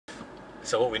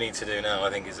So what we need to do now,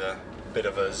 I think, is a bit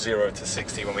of a 0 to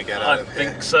 60 when we get out of here.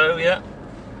 I think so, yeah.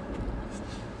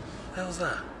 What the hell's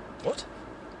that? What?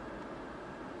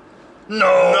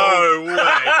 No! No way!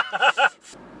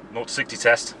 0 to 60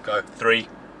 test. Go. 3,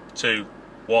 2,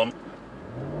 1.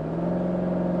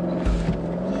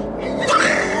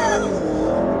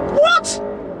 What?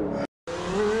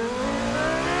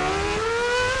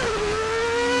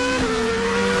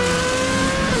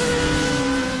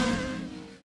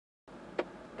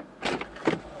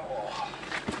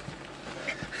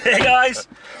 Hey guys,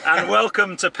 and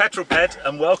welcome to Petrol Ped,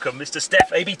 and welcome Mr.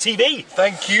 StefABTV.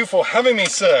 Thank you for having me,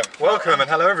 sir. Welcome, and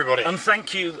hello everybody. And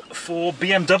thank you for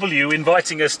BMW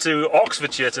inviting us to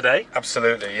Oxfordshire today.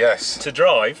 Absolutely, yes. To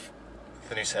drive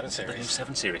The new 7 Series. the new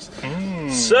 7 Series.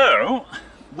 So,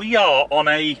 we are on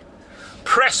a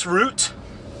press route,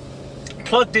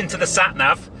 plugged into the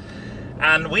sat-nav,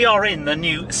 and we are in the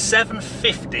new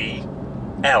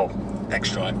 750L.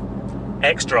 X-Drive.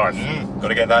 X-Drive. Got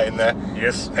to get that in there.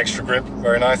 Yes. Extra grip,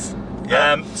 very nice.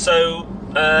 Yeah.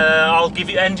 I'll give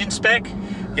you engine spec.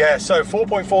 Yeah, so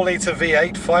 4.4 litre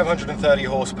V8, 530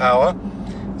 horsepower,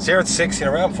 0 to 60 in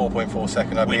around 4.4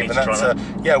 seconds, I believe. We need to try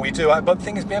that. Yeah, we do. But the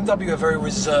thing is, BMW are very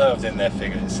reserved in their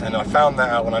figures, and I found that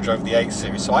out when I drove the 8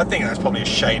 Series. So I think that's probably a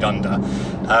shade under.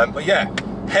 But yeah,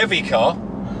 heavy car.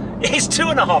 It's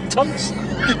 2.5 tons.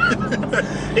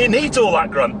 It needs all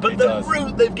that grunt, but the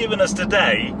route they've given us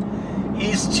today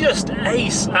is just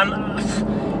ace.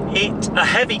 And a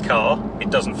heavy car, it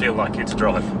doesn't feel like it to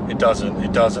drive. It doesn't.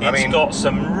 It's got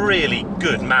some really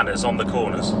good manners on the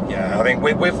corners. Yeah, I mean,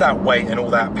 with that weight and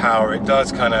all that power, it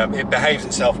does it behaves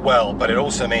itself well, but it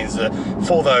also means that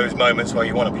for those moments where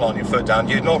you want to plant your foot down,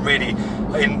 you're not really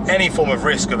in any form of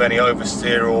risk of any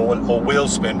oversteer or wheel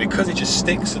spin, because it just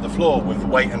sticks to the floor with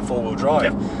weight and four-wheel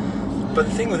drive. Yep. But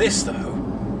the thing with this, though,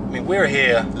 I mean, we're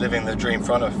here living the dream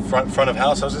front of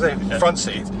house. I was going to say front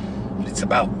seat, but it's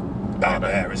about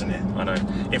there, isn't it? I know.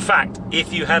 In fact,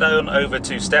 if you head on over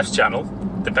to Steph's channel,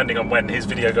 depending on when his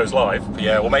video goes live.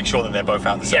 Yeah, we'll make sure that they're both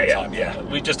out at the same time. Yeah.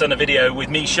 We've just done a video with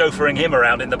me chauffeuring him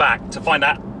around in the back to find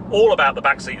out all about the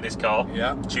back seat of this car.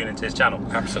 Yeah. Tune into his channel.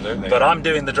 Absolutely. But I'm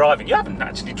doing the driving. You haven't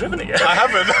actually driven it yet. I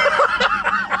haven't.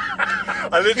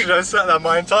 I literally just sat there,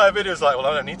 my entire video is like, well,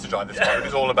 I don't need to drive this car.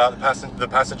 It's all about the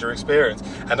passenger experience.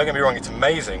 And don't get me wrong, it's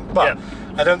amazing. But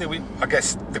I don't think I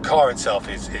guess the car itself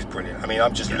is brilliant. I mean,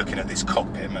 I'm just looking at this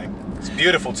cockpit, mate. It's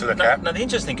beautiful to look at. Now, the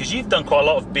interesting thing, because you've done quite a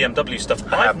lot of BMW stuff.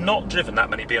 I've not driven that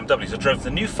many BMWs. I drove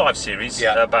the new 5 Series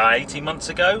about 18 months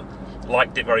ago.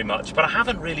 Liked it very much. But I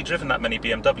haven't really driven that many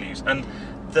BMWs. And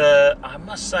I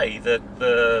must say that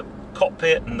the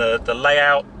cockpit and the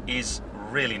layout is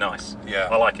really nice. Yeah.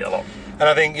 I like it a lot. And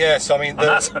I think, yes, I mean...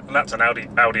 that's an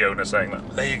Audi owner saying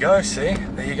that. There you go, see?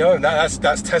 There you go. That's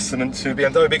testament to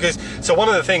BMW, because... So one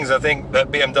of the things I think that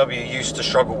BMW used to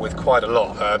struggle with quite a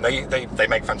lot, they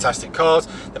make fantastic cars,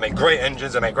 they make great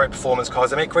engines, they make great performance cars,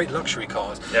 they make great luxury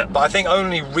cars. Yeah. But I think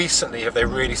only recently have they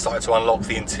really started to unlock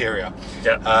the interior.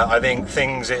 Yeah. I think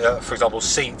things, for example,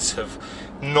 seats have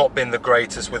not been the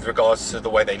greatest with regards to the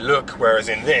way they look, whereas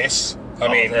in this... I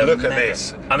mean, look at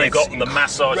this. And they've got the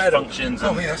massage functions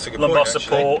and that's a good lumbar point,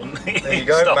 support. And there you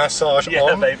go, stuff. Massage on.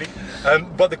 Yeah, baby.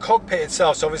 But the cockpit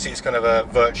itself, so obviously it's kind of a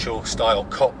virtual style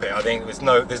cockpit. I think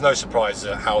there's no surprise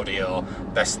that Audi are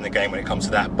best in the game when it comes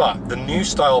to that. But the new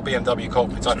style BMW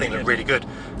cockpits, I think, look really good.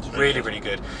 It's really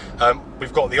good.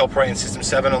 We've got the operating system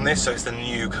 7 on this, so it's the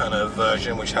new kind of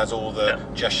version which has all the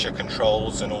gesture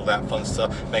controls and all that fun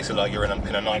stuff. Makes it like you're in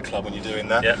a nightclub when you're doing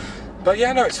that. Yeah. But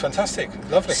yeah, no, it's fantastic,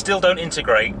 lovely. Still don't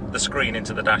integrate the screen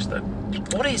into the dash though.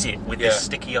 What is it with this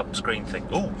sticky up screen thing?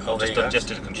 Ooh, I've just done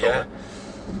gesture controller.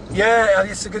 Yeah,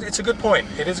 it's a good point.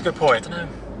 It is a good point. I don't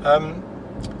know.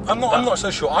 I'm not so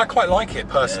sure. I quite like it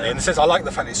personally, in the sense I like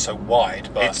the fact it's so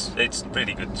wide. But it's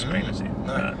really good screen, isn't it?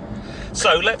 No.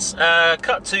 So let's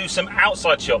cut to some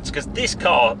outside shots, because this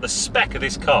car, the spec of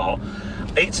this car,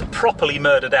 it's properly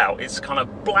murdered out. It's kind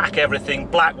of black everything,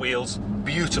 black wheels,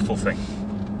 beautiful thing.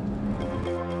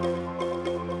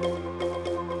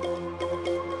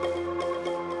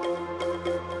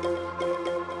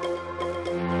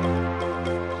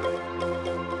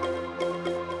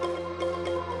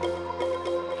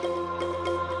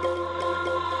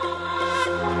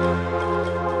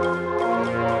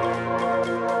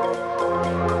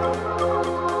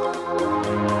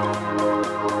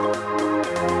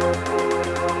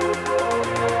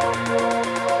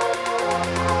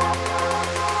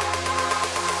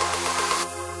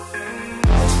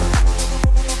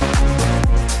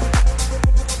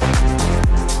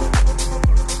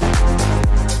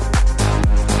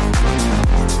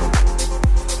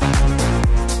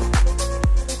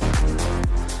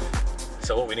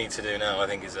 So what we need to do now, I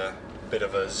think, is a bit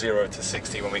of a 0 to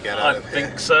 60 when we get out of here. I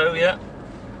think so, yeah.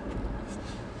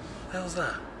 What the hell's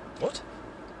that? What?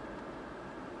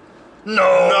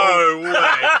 No! No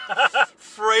way!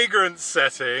 Fragrance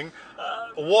setting,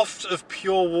 waft of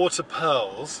pure water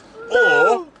pearls,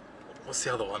 No. or what's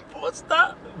the other one? What's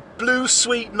that? Blue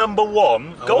Sweet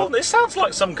 #1. Go on, this sounds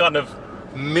like some kind of...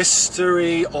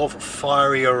 Mystery of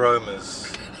fiery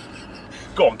aromas.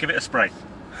 Go on, give it a spray.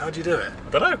 How do you do it? I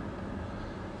don't know.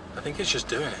 I think it's just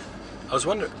doing it. I was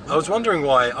wondering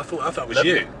why. I thought it was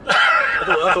you.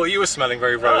 I thought you were smelling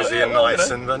very rosy and nice,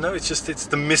 but no, it's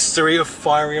the mystery of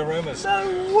fiery aromas. No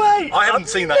way! I haven't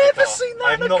seen that in a car.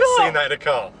 I have not seen that in a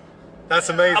car. That's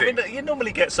amazing. I mean, you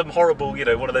normally get some horrible, you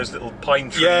know, one of those little pine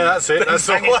trees. Yeah, that's it. That's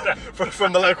the one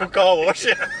from the local car wash.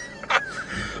 Yeah.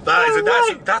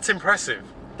 That's impressive.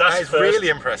 That is really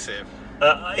impressive.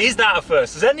 Is that a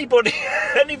first? Has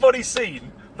anybody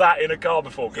seen that in a car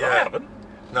before? Because I haven't.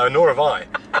 No, nor have I.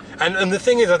 and the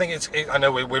thing is, I think I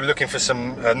know we're looking for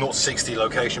some 0-60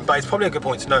 location, but it's probably a good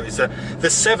point to note is that the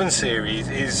 7 Series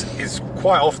is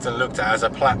quite often looked at as a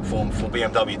platform for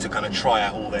BMW to kind of try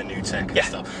out all their new tech and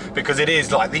stuff, because it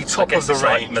is like the top of the range.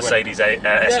 Like Mercedes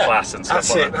S-Class and stuff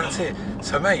like that. That's it.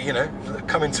 So mate, you know,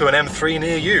 coming to an M3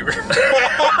 near you.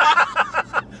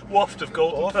 Waft of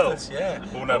golden pearls. Yeah.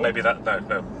 Oh no, maybe that.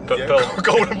 No. But Yeah, pearl.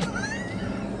 golden.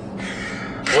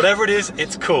 Whatever it is,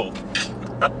 it's cool.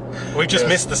 We just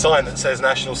missed the sign that says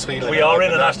national speed limit. We are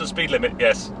in a national speed limit,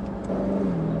 yes.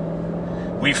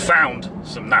 We found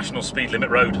some national speed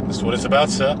limit road. That's what it's about,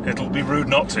 sir. It'll be rude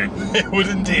not to. It would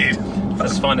indeed.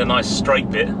 Let's find a nice straight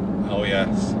bit. Oh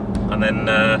yes. And then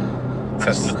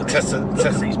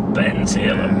test these bends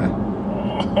here. Yeah.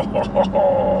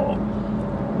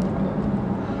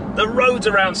 The roads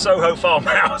around Soho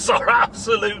Farmhouse are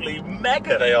absolutely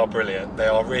mega. They are brilliant. They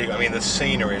are really. I mean, the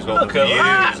scenery as well. Look the at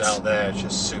views that. out there,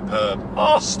 just superb.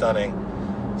 Oh. Stunning.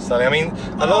 I mean,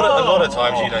 a lot of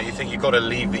times, you know, you think you've got to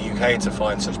leave the UK to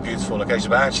find such beautiful locations,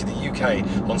 but actually, the UK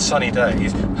on sunny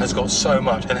days has got so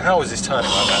much. And how is this turning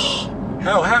like that?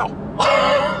 How? How?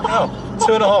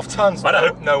 2.5 tons. I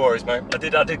know. No worries, mate. I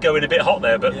did go in a bit hot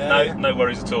there, but no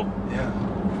worries at all. Yeah.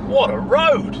 What a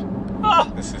road! Oh.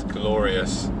 This is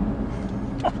glorious.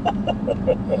 I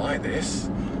like this.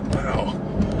 Wow.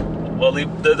 Well, the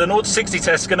 0-60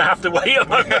 test is going to have to wait a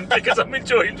moment because I'm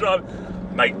enjoying driving.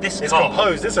 Mate, this It's car...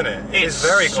 composed, isn't it? It's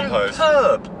very composed.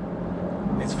 Superb.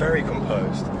 It's very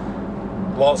composed.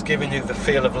 Whilst giving you the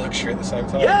feel of luxury at the same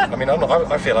time. Yeah. I mean,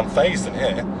 I feel unfazed in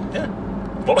here. Yeah.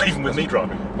 Well, even with me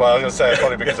driving. Well, I was going to say, it's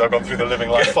probably because I've gone through the living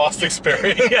life fast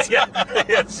experience. yeah,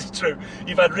 it's true.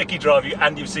 You've had Ricky drive you,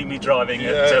 and you've seen me driving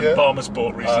at Palmer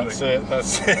Sport recently.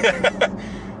 That's it.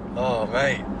 Oh,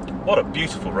 mate. What a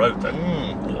beautiful road, though.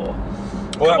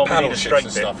 Well, that paddle shifts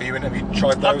and stuff. Have you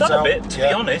tried those out? I've done a bit, to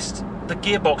be honest. The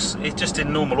gearbox is just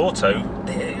in normal auto.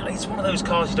 It's one of those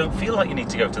cars you don't feel like you need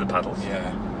to go to the paddles.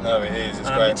 Yeah. No, it is. It's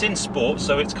great. It's in sport,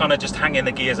 so it's kind of just hanging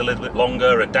the gears a little bit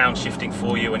longer and downshifting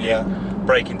for you when you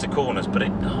brake into corners. But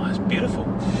it's beautiful.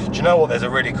 Do you know what? There's a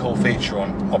really cool feature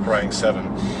on Operating 7.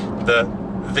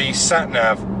 The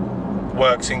sat-nav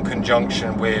works in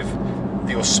conjunction with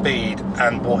your speed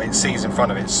and what it sees in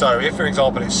front of it. So if, for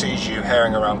example, it sees you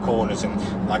herring around corners and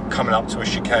like coming up to a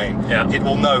chicane, it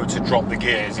will know to drop the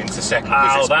gears into second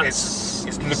because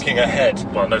it's looking ahead.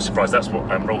 Well, no surprise. That's what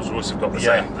Rolls-Royce have got the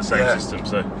same system.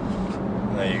 So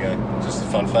there you go. Just a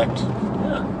fun fact.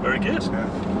 Yeah, very good. Yeah.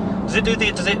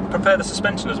 Does it prepare the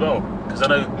suspension as well? Because I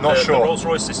know the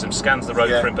Rolls-Royce system scans the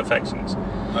road for imperfections.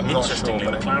 Interestingly,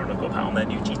 McLaren have got that on their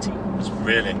new GT.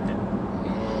 Really?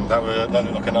 That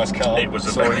looked like a nice car. It was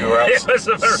a very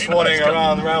swanning nice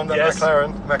around that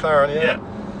McLaren, yeah.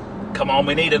 Come on,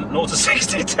 we need a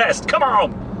 0-60 test. Come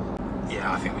on.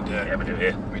 Yeah, I think we do it. Yeah, we do it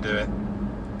here. We do it.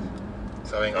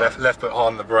 So I think left foot hard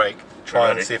on the brake.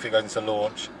 Try and see if it goes into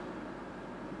launch.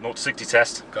 0-60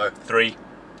 test. Go. 3,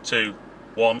 2,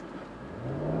 1.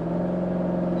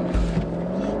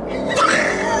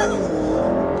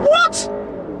 What?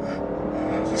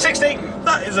 60.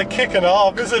 That is a kick and a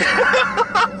half, isn't it?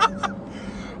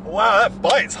 Wow, that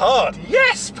bites hard.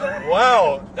 Yes.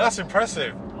 Wow, that's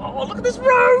impressive. Oh, look at this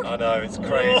road. I know, it's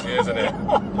crazy, isn't it?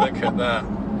 Look at that.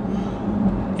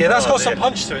 Yeah, that's got some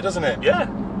punch to it, doesn't it? Yeah.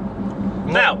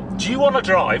 Now, do you want to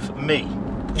drive me?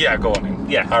 Yeah, go on in.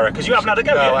 Yeah, because you haven't had a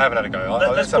go yet. No, I haven't had a go.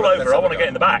 Let's pull over. I want to get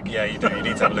in the back. Yeah, you do. You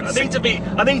need to have a look. I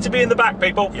need to be in the back,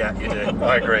 people. Yeah, you do.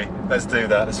 I agree. Let's do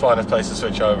that. Let's find a place to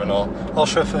switch over, and I'll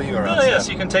chauffeur you around. Yeah,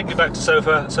 so you can take me back to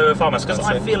Soho Farmhouse because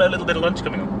I feel a little bit of lunch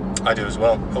coming on. I do as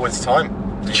well. Oh, it's time.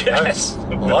 Yes,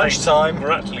 lunchtime.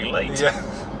 We're actually late. Yeah.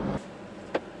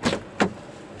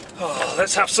 Oh,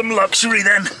 let's have some luxury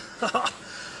then.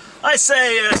 I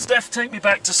say, Steph, take me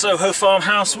back to Soho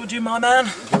Farmhouse, would you, my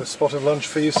man? Got a spot of lunch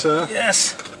for you, sir?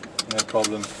 Yes. No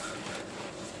problem.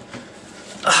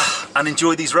 And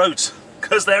enjoy these roads,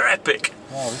 because they're epic.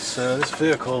 Oh, this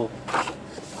vehicle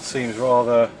seems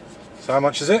rather... So how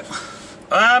much is it?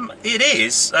 It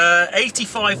is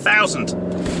 85,000.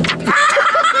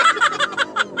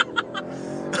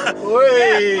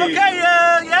 Yeah, okay,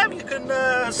 yeah, you can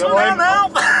slow down now.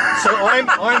 So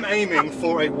I'm aiming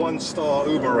for a 1-star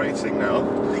Uber rating now.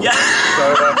 Yeah.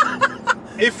 So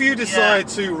if you decide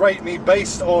to rate me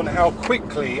based on how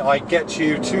quickly I get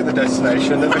you to the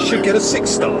destination, then I should get a 6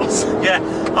 stars. Yeah.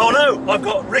 Oh no, I've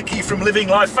got Ricky from Living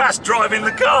Life Fast driving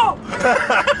the car.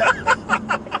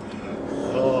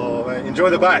 Oh, mate, enjoy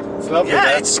the back. It's lovely. Yeah,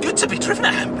 there. it's good to be driven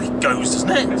at him. It goes,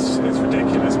 doesn't it? It's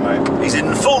ridiculous, mate. He's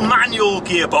in full manual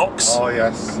gearbox. Oh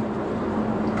yes.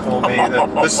 Call me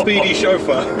the speedy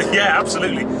chauffeur. Yeah,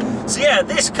 absolutely. So yeah,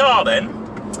 this car then,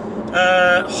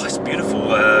 it's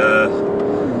beautiful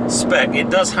spec. It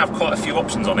does have quite a few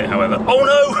options on it, however. Oh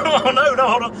no,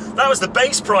 hold on. That was the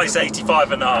base price,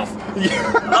 85.5.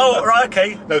 Yeah. Oh, right,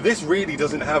 okay. No, this really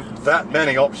doesn't have that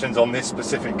many options on this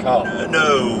specific car.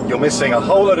 No. You're missing a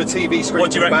whole lot of TV screens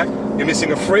What do you in the back. You're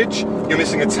missing a fridge. You're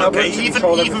missing a tablet to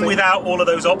control everything. Even without all of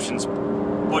those options,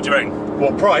 what do you reckon?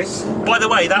 What price? By the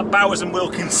way, that Bowers &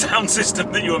 Wilkins sound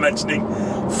system that you were mentioning,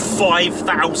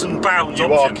 £5,000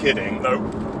 You are kidding. No.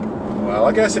 Well,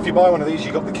 I guess if you buy one of these,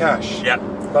 you got the cash. Yeah.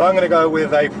 But I'm going to go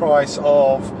with a price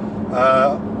of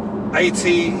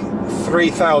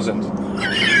 83,000.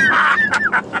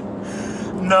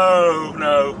 No.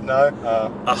 No.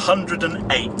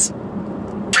 108.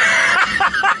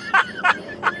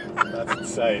 That's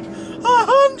insane.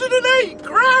 108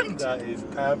 grand. That is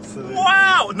absolutely.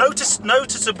 Wow.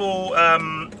 Noticeable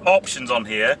options on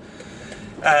here.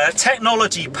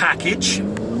 Technology package.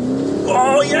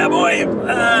 Oh yeah, boy!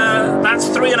 That's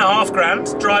 3.5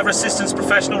 grand. Driver assistance,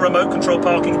 professional, remote control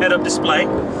parking, head-up display.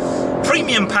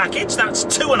 Premium package. That's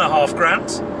 2.5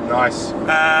 grand. Nice.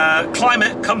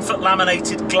 Climate, comfort,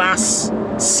 laminated glass,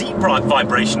 seat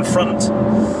vibration front,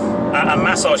 and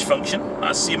massage function.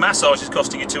 That's your massage is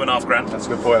costing you 2.5 grand. That's a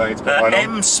good point. I need to put mine on.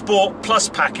 M Sport Plus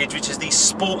package, which is the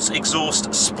sports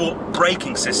exhaust sport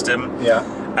braking system. Yeah.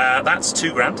 That's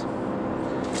 2 grand.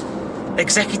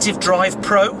 Executive Drive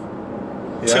Pro.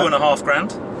 Yeah. 2.5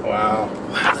 grand. Wow.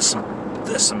 Wow,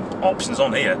 there's some options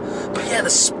on here. But yeah,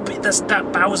 there's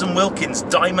that Bowers & Wilkins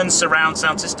Diamond surround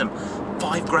sound system,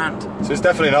 5 grand. So it's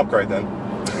definitely an upgrade then.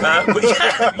 But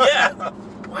yeah.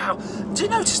 Wow. Do you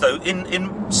notice though,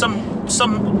 in some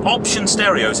option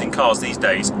stereos in cars these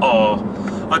days are.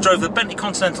 I drove the Bentley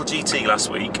Continental GT last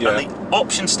week, and the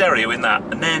option stereo in that,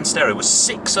 a Nairn stereo, was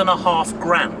 6.5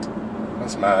 grand.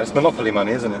 That's mad. It's monopoly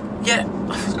money, isn't it? Yeah.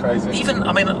 It's crazy. Even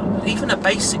a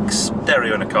basic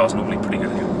stereo in a car is normally pretty good.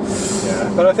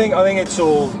 Yeah. But I think it's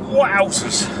all.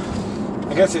 Wowzers.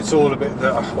 I guess it's all a bit.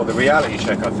 The reality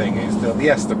check I think is that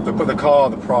yes, the car,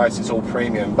 the price, it's all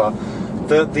premium, but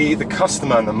the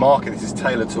customer and the market this is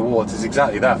tailored towards is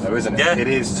exactly that, though, isn't it? Yeah. It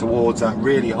is towards that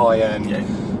really high end. Yeah.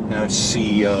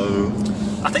 CEO.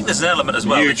 I think there's an element as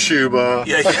well. YouTuber.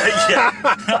 Yeah.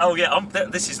 Oh yeah.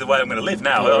 This is the way I'm going to live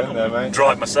now. I'll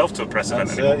drive myself to a press event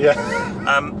anymore. Yeah.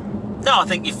 No, I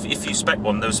think if you spec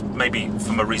one, there's maybe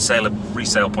from a resale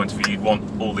point of view, you'd want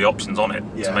all the options on it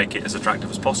to make it as attractive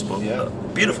as possible. Yeah.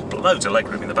 Beautiful, loads of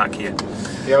legroom in the back here.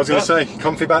 Yeah, I was going to say,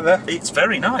 comfy back there. It's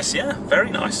very nice. Yeah, very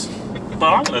nice.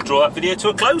 But I'm going to draw that video to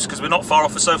a close because we're not far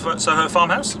off the Soho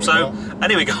Farmhouse. So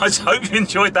anyway, guys, hope you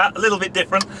enjoyed that. A little bit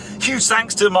different. Huge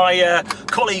thanks to my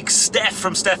colleague Steph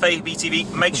from StefABTV.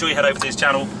 Make sure you head over to his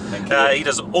channel. He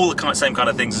does all the same kind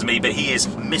of things as me, but he is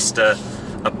Mr.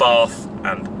 Abarth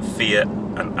and Fiat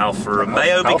and Alfa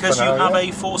Romeo because you have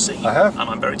a 4C. I have. And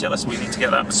I'm very jealous. We need to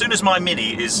get that. As soon as my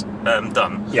Mini is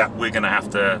done, we're going to have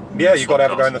to... Yeah, you've got to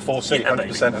have a go in the 4C,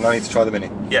 100%, and I need to try the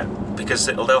Mini. Yeah, because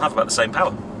they'll have about the same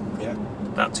power. Yeah.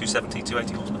 About 270,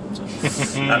 280 horsepower. So.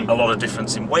 A lot of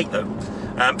difference in weight though.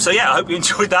 So yeah, I hope you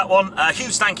enjoyed that one.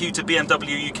 Huge thank you to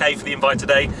BMW UK for the invite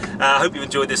today. I hope you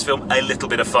enjoyed this film. A little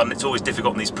bit of fun. It's always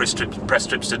difficult on these press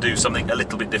trips to do something a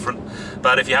little bit different.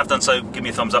 But if you have done so, give me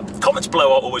a thumbs up. Comments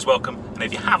below are always welcome. And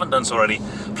if you haven't done so already,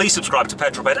 please subscribe to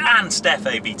Petrol and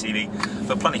StefABTV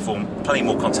for plenty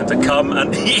more content to come.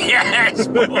 And yes,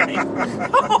 boy.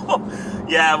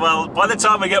 Yeah, well, by the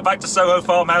time we get back to Soho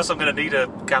Farmhouse, I'm going to need a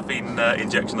caffeine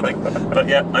injection, I think. But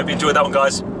yeah, hope you enjoyed that one,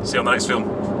 guys. See you on the next film.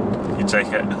 You take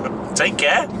care. Take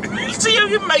care? See,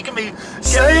 you're making me...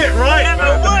 Say it right, get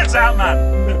the words out, man.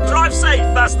 Drive safe,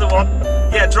 that's the one.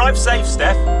 Yeah, drive safe,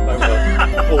 Steph.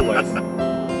 I will. Always.